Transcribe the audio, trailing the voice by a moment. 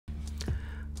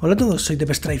Hola a todos, soy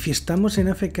Strife y estamos en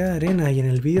AFK Arena y en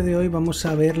el vídeo de hoy vamos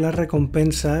a ver las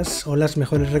recompensas o las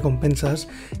mejores recompensas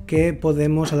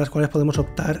a las cuales podemos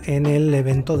optar en el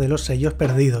evento de los sellos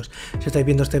perdidos. Si estáis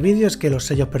viendo este vídeo es que los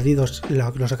sellos perdidos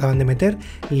los acaban de meter,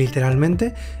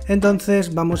 literalmente.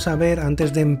 Entonces vamos a ver,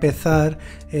 antes de empezar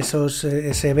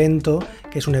ese evento,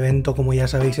 que es un evento, como ya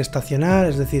sabéis, estacional,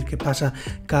 es decir, que pasa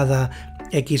cada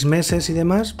X meses y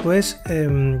demás, pues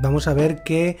vamos a ver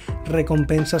qué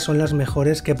recompensas son las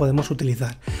mejores que podemos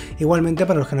utilizar. Igualmente,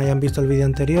 para los que no hayan visto el vídeo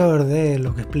anterior de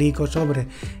lo que explico sobre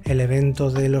el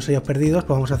evento de los sellos perdidos,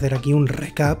 pues vamos a hacer aquí un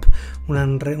recap, una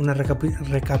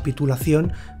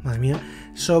recapitulación, madre mía,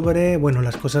 sobre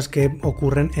las cosas que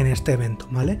ocurren en este evento,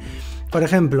 ¿vale? Por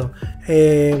ejemplo,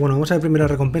 vamos a ver primero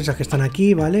las recompensas que están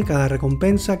aquí, ¿vale? Cada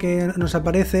recompensa que nos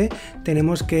aparece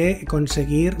tenemos que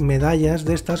conseguir medallas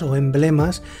de estas o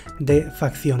emblemas de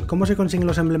facción. ¿Cómo se consiguen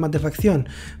los emblemas de facción?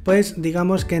 Pues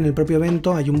digamos que en el propio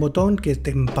evento hay un botón que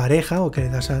te empareja o que le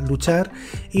das a luchar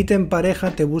y te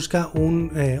empareja, te busca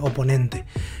un oponente.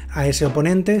 A ese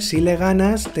oponente, si le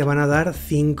ganas, te van a dar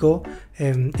 5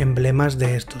 emblemas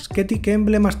de estos. ¿Qué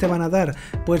emblemas te van a dar?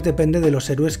 Pues depende de los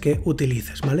héroes que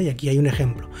utilices, ¿vale? Y aquí hay un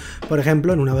ejemplo. Por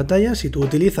ejemplo, en una batalla, si tú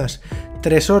utilizas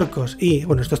 3 orcos y,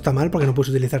 esto está mal porque no puedes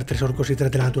utilizar 3 orcos y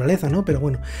 3 de la naturaleza, ¿no? Pero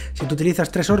bueno, si tú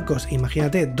utilizas 3 orcos,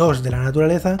 imagínate 2 de la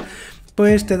naturaleza,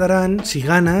 pues te darán, si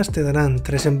ganas, te darán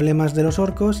 3 emblemas de los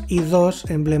orcos y 2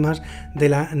 emblemas de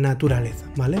la naturaleza,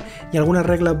 ¿vale? Y algunas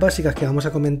reglas básicas que vamos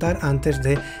a comentar antes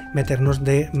de meternos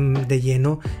de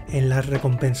lleno en las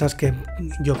recompensas que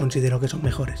yo considero que son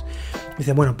mejores.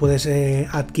 Dice, puedes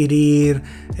adquirir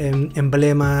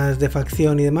emblemas de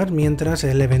facción y demás mientras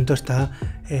el evento está,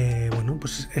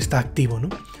 está activo, ¿no?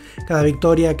 Cada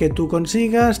victoria que tú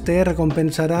consigas te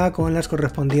recompensará con las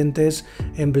correspondientes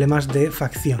emblemas de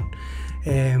facción.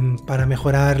 Para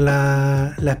mejorar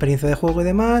la experiencia de juego y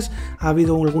demás, ha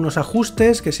habido algunos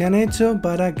ajustes que se han hecho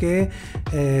para que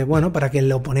para que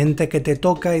el oponente que te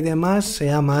toca y demás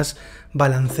sea más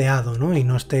balanceado, ¿no? Y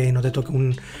no te toque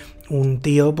un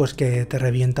tío pues que te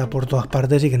revienta por todas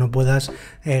partes y que no puedas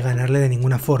ganarle de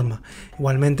ninguna forma.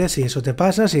 Igualmente, si eso te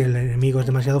pasa, si el enemigo es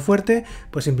demasiado fuerte,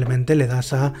 pues simplemente le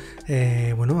das a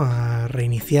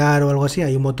reiniciar o algo así.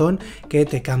 Hay un botón que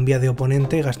te cambia de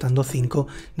oponente gastando 5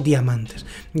 diamantes.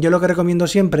 Yo lo que recomiendo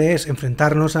siempre es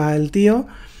enfrentarnos al tío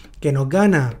que nos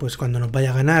gana, pues cuando nos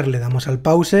vaya a ganar le damos al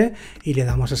pause y le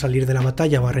damos a salir de la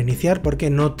batalla o a reiniciar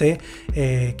porque no te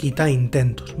quita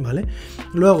intentos, ¿vale?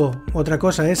 Luego, otra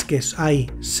cosa es que hay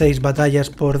 6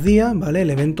 batallas por día, ¿vale? El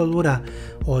evento dura,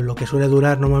 o lo que suele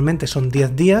durar normalmente son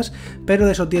 10 días, pero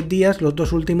de esos 10 días los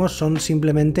 2 últimos son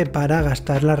simplemente para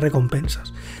gastar las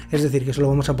recompensas. Es decir, que solo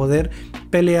vamos a poder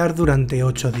pelear durante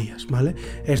 8 días, ¿vale?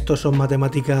 Estos son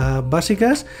matemáticas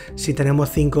básicas. Si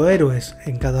tenemos 5 héroes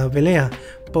en cada pelea,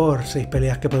 por 6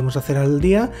 peleas que podemos hacer al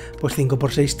día, pues 5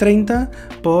 por 6, 30,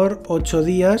 por 8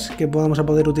 días que vamos a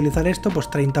poder utilizar esto, pues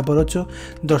 30 por 8,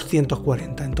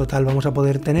 240. En total vamos a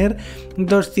poder tener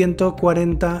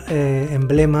 240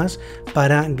 emblemas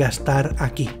para gastar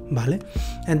aquí, ¿vale?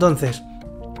 Entonces,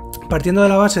 partiendo de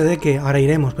la base de que, ahora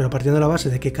iremos, pero partiendo de la base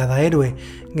de que cada héroe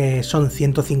son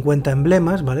 150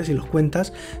 emblemas, ¿vale? Si los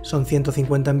cuentas, son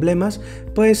 150 emblemas,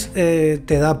 pues te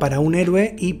da para un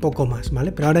héroe y poco más,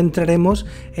 ¿vale? Pero ahora entraremos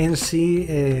en si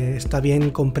está bien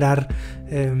comprar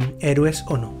héroes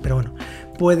o no, pero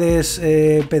puedes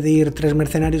pedir 3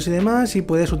 mercenarios y demás y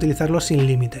puedes utilizarlos sin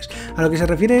límites. A lo que se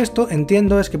refiere esto,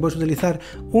 entiendo, es que puedes utilizar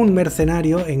un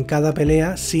mercenario en cada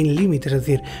pelea sin límites, es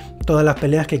decir, todas las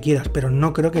peleas que quieras, pero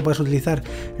no creo que puedas utilizar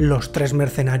los 3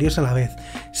 mercenarios a la vez.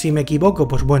 Si me equivoco,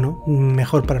 pues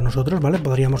mejor para nosotros, ¿vale?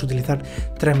 Podríamos utilizar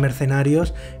 3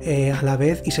 mercenarios a la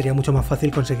vez y sería mucho más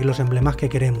fácil conseguir los emblemas que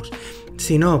queremos.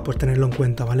 Si no, pues tenerlo en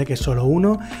cuenta, ¿vale? Que es solo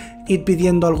uno. Id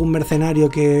pidiendo algún mercenario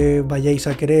que vayáis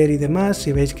a querer y demás,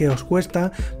 si veis que os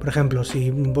cuesta. Por ejemplo,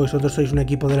 si vosotros sois un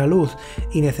equipo de la luz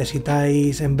y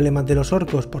necesitáis emblemas de los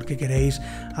orcos porque queréis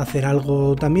hacer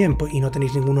algo también y no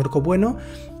tenéis ningún orco bueno,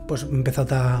 pues empezad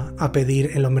a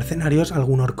pedir en los mercenarios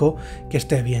algún orco que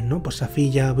esté bien, ¿no? Pues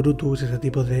Safilla, Brutus, ese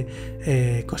tipo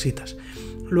de cositas.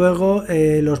 Luego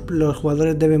los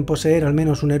jugadores deben poseer al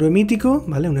menos un héroe mítico,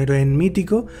 ¿vale? Un héroe en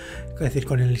mítico, es decir,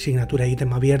 con el signatura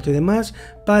ítem abierto y demás,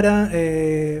 para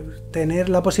tener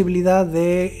la posibilidad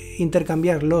de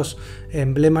intercambiar los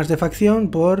emblemas de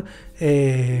facción por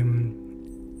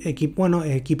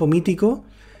equipo mítico,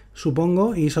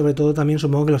 supongo, y sobre todo también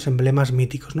supongo que los emblemas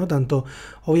míticos, ¿no?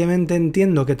 Obviamente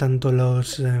entiendo que tanto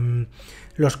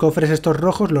los cofres estos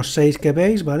rojos, los 6 que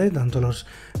veis, ¿vale? Tanto los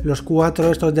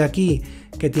 4 estos de aquí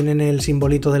que tienen el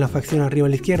simbolito de la facción arriba a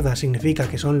la izquierda, significa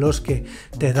que son los que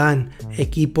te dan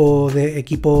equipo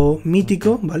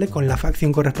mítico, ¿vale? Con la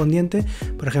facción correspondiente.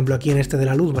 Por ejemplo, aquí en este de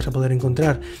la luz vas a poder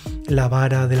encontrar la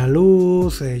vara de la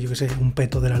luz, yo que sé, un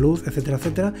peto de la luz, etcétera,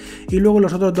 etcétera. Y luego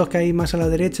los otros dos que hay más a la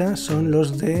derecha son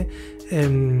los de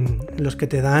los que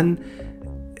te dan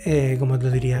como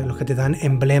te diría, los que te dan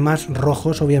emblemas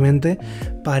rojos, obviamente,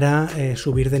 para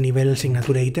subir de nivel el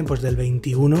signature item, pues del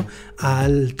 21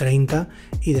 al 30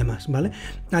 y demás, ¿vale?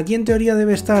 Aquí en teoría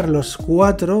debe estar los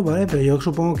 4, ¿vale? Pero yo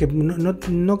supongo que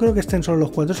no creo que estén solo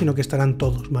los 4, sino que estarán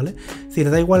todos, ¿vale? Es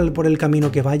decir, da igual por el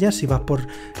camino que vayas, si vas por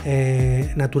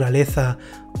naturaleza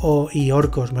y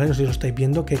orcos, ¿vale? No sé si lo estáis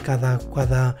viendo, que cada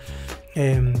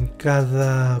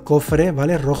cofre,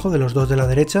 ¿vale? Rojo de los dos de la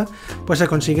derecha, pues se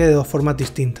consigue de dos formas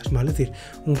distintas, ¿vale? Es decir,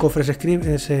 un cofre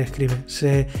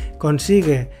se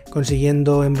consigue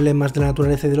consiguiendo emblemas de la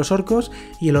naturaleza y de los orcos,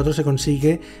 y el otro se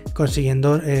consigue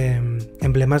consiguiendo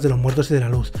emblemas de los muertos y de la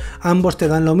luz. Ambos te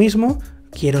dan lo mismo,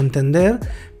 quiero entender,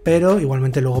 pero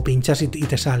igualmente luego pinchas y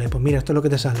te sale, pues mira, esto es lo que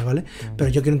te sale, ¿vale? Pero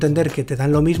yo quiero entender que te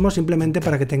dan lo mismo simplemente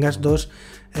para que tengas dos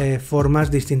formas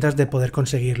distintas de poder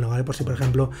conseguirlo, ¿vale? Por si, por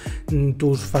ejemplo,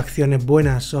 tus facciones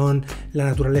buenas son la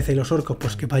naturaleza y los orcos,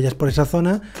 pues que vayas por esa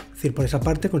zona, es decir, por esa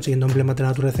parte, consiguiendo emblemas de la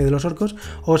naturaleza y de los orcos,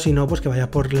 o si no, pues que vayas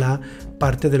por la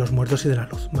parte de los muertos y de la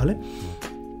luz, ¿vale?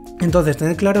 Entonces,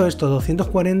 tener claro esto,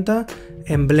 240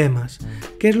 emblemas.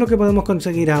 ¿Qué es lo que podemos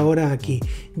conseguir ahora aquí?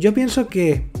 Yo pienso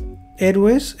que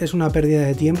héroes es una pérdida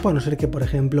de tiempo, a no ser que, por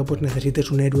ejemplo, pues necesites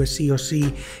un héroe sí o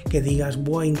sí, que digas,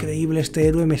 ¡buah, increíble, este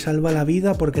héroe me salva la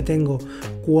vida porque tengo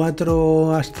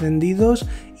 4 ascendidos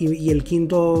y el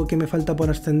quinto que me falta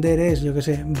por ascender es, yo que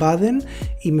sé, Baden,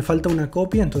 y me falta una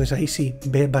copia, entonces ahí sí,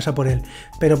 vas a por él.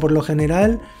 Pero por lo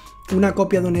general, una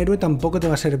copia de un héroe tampoco te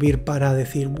va a servir para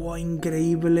decir, ¡wow,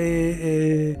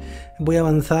 increíble! Voy a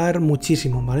avanzar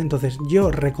muchísimo, ¿vale? Entonces yo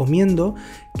recomiendo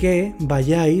que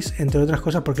vayáis, entre otras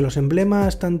cosas, porque los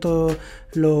emblemas, tanto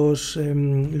los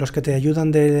que te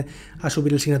ayudan a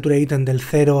subir el signature item del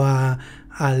 0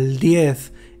 al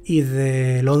 10 y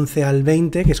del 11 al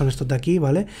 20, que son estos de aquí,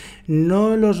 ¿vale?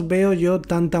 No los veo yo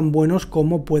tan buenos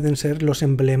como pueden ser los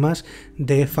emblemas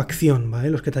de facción,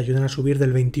 ¿vale? Los que te ayudan a subir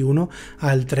del 21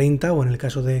 al 30, o en el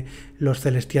caso de los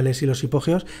celestiales y los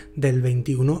hipógeos, del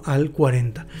 21 al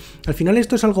 40. Al final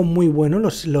esto es algo muy bueno,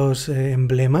 los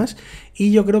emblemas,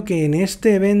 y yo creo que en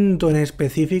este evento en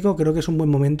específico creo que es un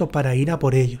buen momento para ir a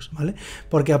por ellos, ¿vale?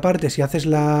 Porque aparte, si haces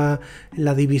la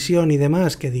división y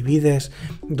demás, que divides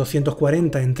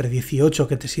 240 entre 18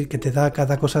 que te da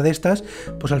cada cosa de estas,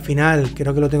 pues al final,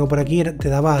 creo que lo tengo por aquí, te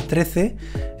daba a 13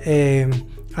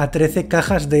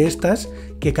 cajas de estas,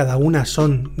 que cada una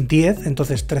son 10,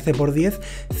 entonces 13 por 10,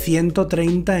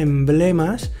 130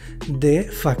 emblemas de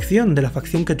facción, de la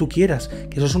facción que tú quieras,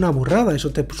 que eso es una burrada, eso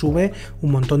te sube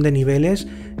un montón de niveles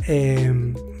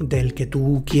del que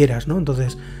tú quieras, ¿no?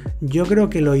 Entonces yo creo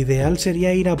que lo ideal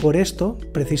sería ir a por esto,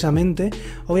 precisamente.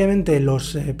 Obviamente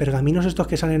los pergaminos estos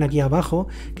que salen aquí abajo,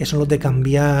 que son los de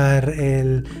cambiar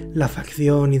la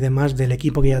facción y demás del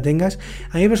equipo que ya tengas,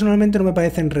 a mí personalmente no me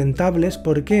parecen rentables.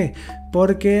 ¿Por qué?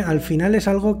 Porque al final es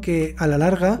algo que a la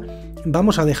larga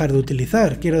vamos a dejar de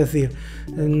utilizar. Quiero decir,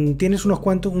 tienes unos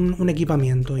cuantos, un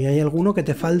equipamiento, y hay alguno que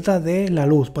te falta de la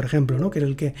luz, por ejemplo, ¿no? Que es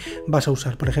el que vas a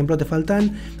usar. Por ejemplo, te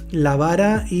faltan la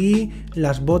vara y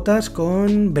las botas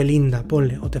con Belinda,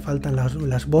 ponle, o te faltan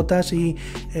las botas y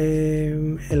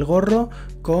el gorro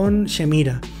con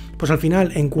Shemira. Pues al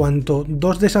final, en cuanto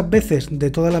dos de esas veces, de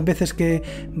todas las veces que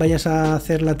vayas a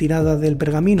hacer la tirada del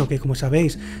pergamino, que como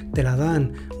sabéis te la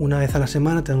dan una vez a la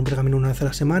semana, te dan un pergamino una vez a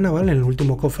la semana, ¿vale? En el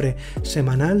último cofre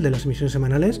semanal de las misiones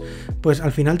semanales, pues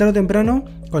al final, tarde o temprano,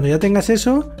 cuando ya tengas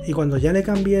eso y cuando ya le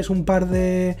cambies un par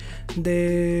de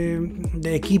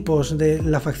equipos, de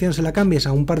la facción se la cambies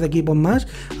a un par de equipos más,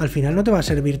 al final no te va a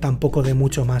servir tampoco de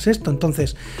mucho más esto.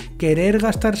 Entonces, querer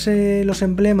gastarse los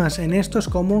emblemas en esto es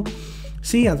como...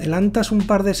 Si adelantas un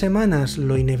par de semanas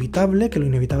lo inevitable, que lo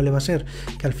inevitable va a ser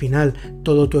que al final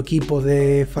todo tu equipo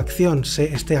de facción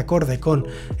esté acorde con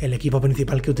el equipo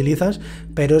principal que utilizas,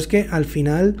 pero es que al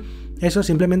final eso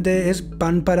simplemente es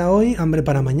pan para hoy, hambre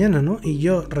para mañana, ¿no? Y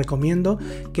yo recomiendo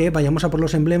que vayamos a por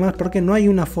los emblemas, porque no hay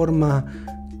una forma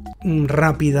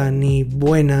rápida, ni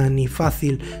buena, ni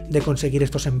fácil de conseguir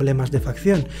estos emblemas de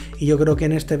facción. Y yo creo que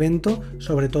en este evento,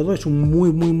 sobre todo, es un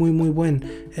muy buen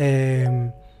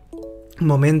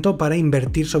momento para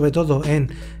invertir sobre todo en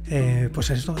pues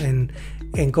esto, en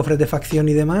cofres de facción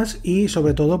y demás, y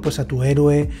sobre todo pues a tu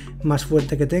héroe más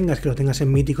fuerte que lo tengas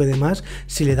en mítico y demás,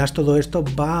 si le das todo esto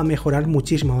va a mejorar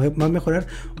muchísimo, va a mejorar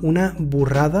una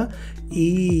burrada.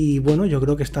 Y bueno, yo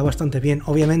creo que está bastante bien.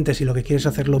 Obviamente si lo que quieres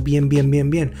hacerlo bien,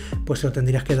 pues se lo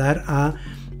tendrías que dar a,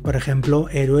 por ejemplo,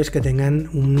 héroes que tengan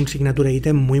un signature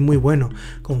item muy bueno,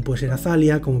 como puede ser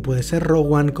Azalia, como puede ser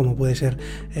Rowan, como puede ser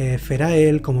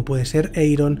Ferael, como puede ser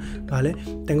Eiron, ¿vale?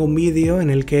 Tengo un vídeo en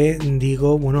el que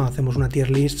digo, bueno, hacemos una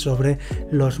tier list sobre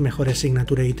los mejores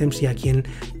signature items y a quién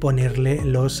ponerle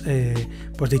los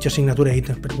pues dichos signature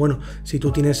items. Pero bueno, si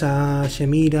tú tienes a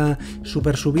Shemira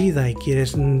super subida y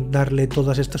quieres darle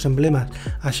todos estos emblemas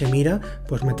a Shemira,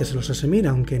 pues méteselos a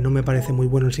Shemira, aunque no me parece muy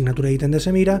bueno el signature item de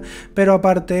Shemira, pero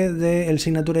aparte del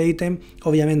signature item,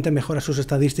 obviamente mejora sus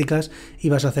estadísticas y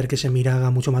vas a hacer que Shemira haga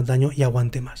mucho más daño y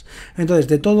aguante más. Entonces,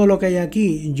 de todo lo que hay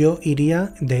aquí, yo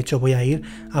iría, de hecho voy a ir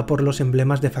a por los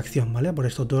emblemas de facción, ¿vale? Por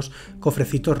estos dos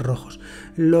cofrecitos rojos.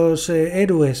 Los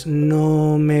héroes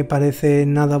no me parece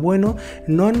nada bueno,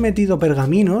 no han metido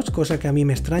pergaminos, cosa que a mí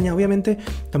me extraña. Obviamente,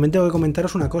 también tengo que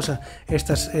comentaros una cosa,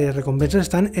 estas recompensas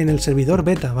están en el servidor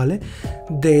beta, ¿vale?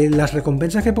 De las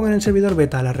recompensas que pongan en el servidor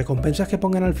beta a las recompensas que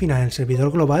pongan al final en el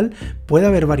servidor global, puede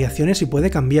haber variaciones y puede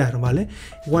cambiar, ¿vale?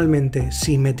 Igualmente,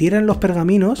 si metieran los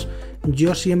pergaminos,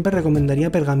 yo siempre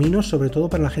recomendaría pergaminos, sobre todo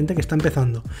para la gente que está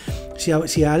empezando.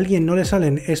 Si a alguien no le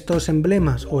salen estos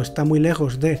emblemas o está muy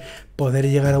lejos de poder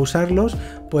llegar a usarlos,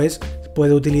 pues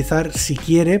puede utilizar, si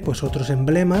quiere, pues otros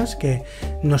emblemas que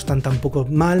no están tampoco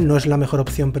mal, no es la mejor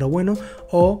opción, pero bueno,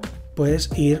 o puedes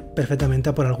ir perfectamente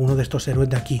a por alguno de estos héroes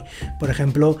de aquí. Por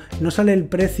ejemplo, no sale el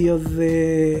precio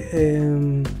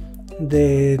de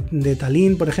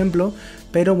Talín, por ejemplo,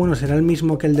 pero bueno, será el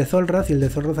mismo que el de Zolrath, y el de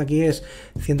Zolrath aquí es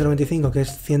 195, que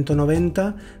es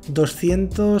 190,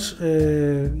 200,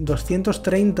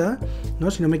 230,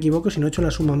 ¿no? Si no me equivoco, si no he hecho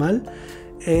la suma mal,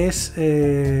 es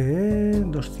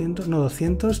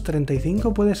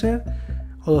 235 puede ser,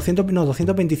 o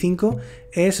 225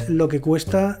 es lo que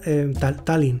cuesta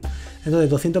Talín. Entonces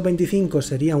 225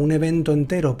 sería un evento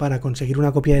entero para conseguir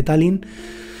una copia de Talín.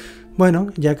 Bueno,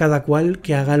 ya cada cual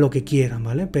que haga lo que quiera,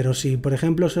 ¿vale? Pero si, por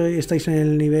ejemplo, estáis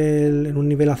en un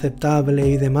nivel aceptable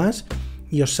y demás,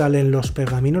 y os salen los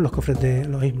pergaminos, los cofres de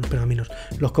los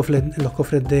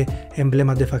cofres de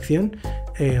emblemas de facción,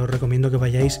 os recomiendo que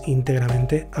vayáis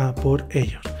íntegramente a por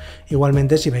ellos.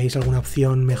 Igualmente, si veis alguna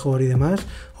opción mejor y demás,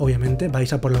 obviamente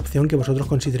vais a por la opción que vosotros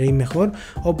consideréis mejor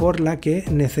o por la que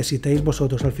necesitéis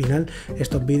vosotros. Al final,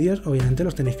 estos vídeos obviamente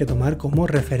los tenéis que tomar como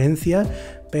referencia,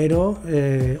 pero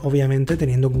obviamente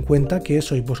teniendo en cuenta que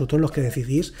sois vosotros los que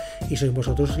decidís y sois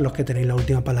vosotros los que tenéis la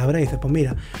última palabra y dices, pues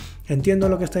mira, entiendo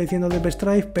lo que está diciendo de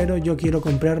Strife, pero yo quiero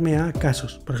comprarme a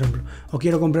Casos, por ejemplo, o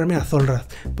quiero comprarme a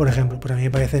Zolrath, por ejemplo. Pues a mí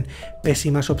me parecen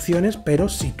pésimas opciones, pero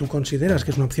si tú consideras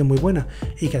que es una opción muy buena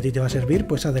y que a ti te va a servir,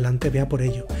 pues adelante, vea por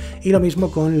ello. Y lo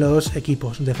mismo con los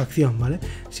equipos de facción, ¿vale?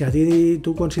 Si a ti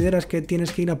tú consideras que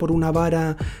tienes que ir a por una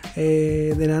vara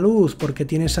de la luz porque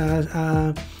tienes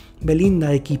a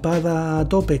Belinda equipada a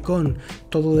tope con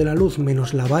todo de la luz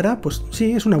menos la vara, pues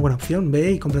sí, es una buena opción.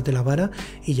 Ve y cómprate la vara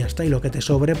y ya está, y lo que te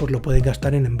sobre pues lo puedes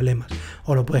gastar en emblemas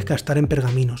o lo puedes gastar en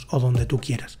pergaminos o donde tú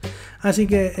quieras. Así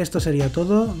que esto sería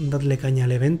todo, dadle caña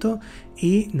al evento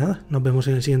y nada, nos vemos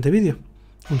en el siguiente vídeo.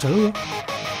 Un saludo.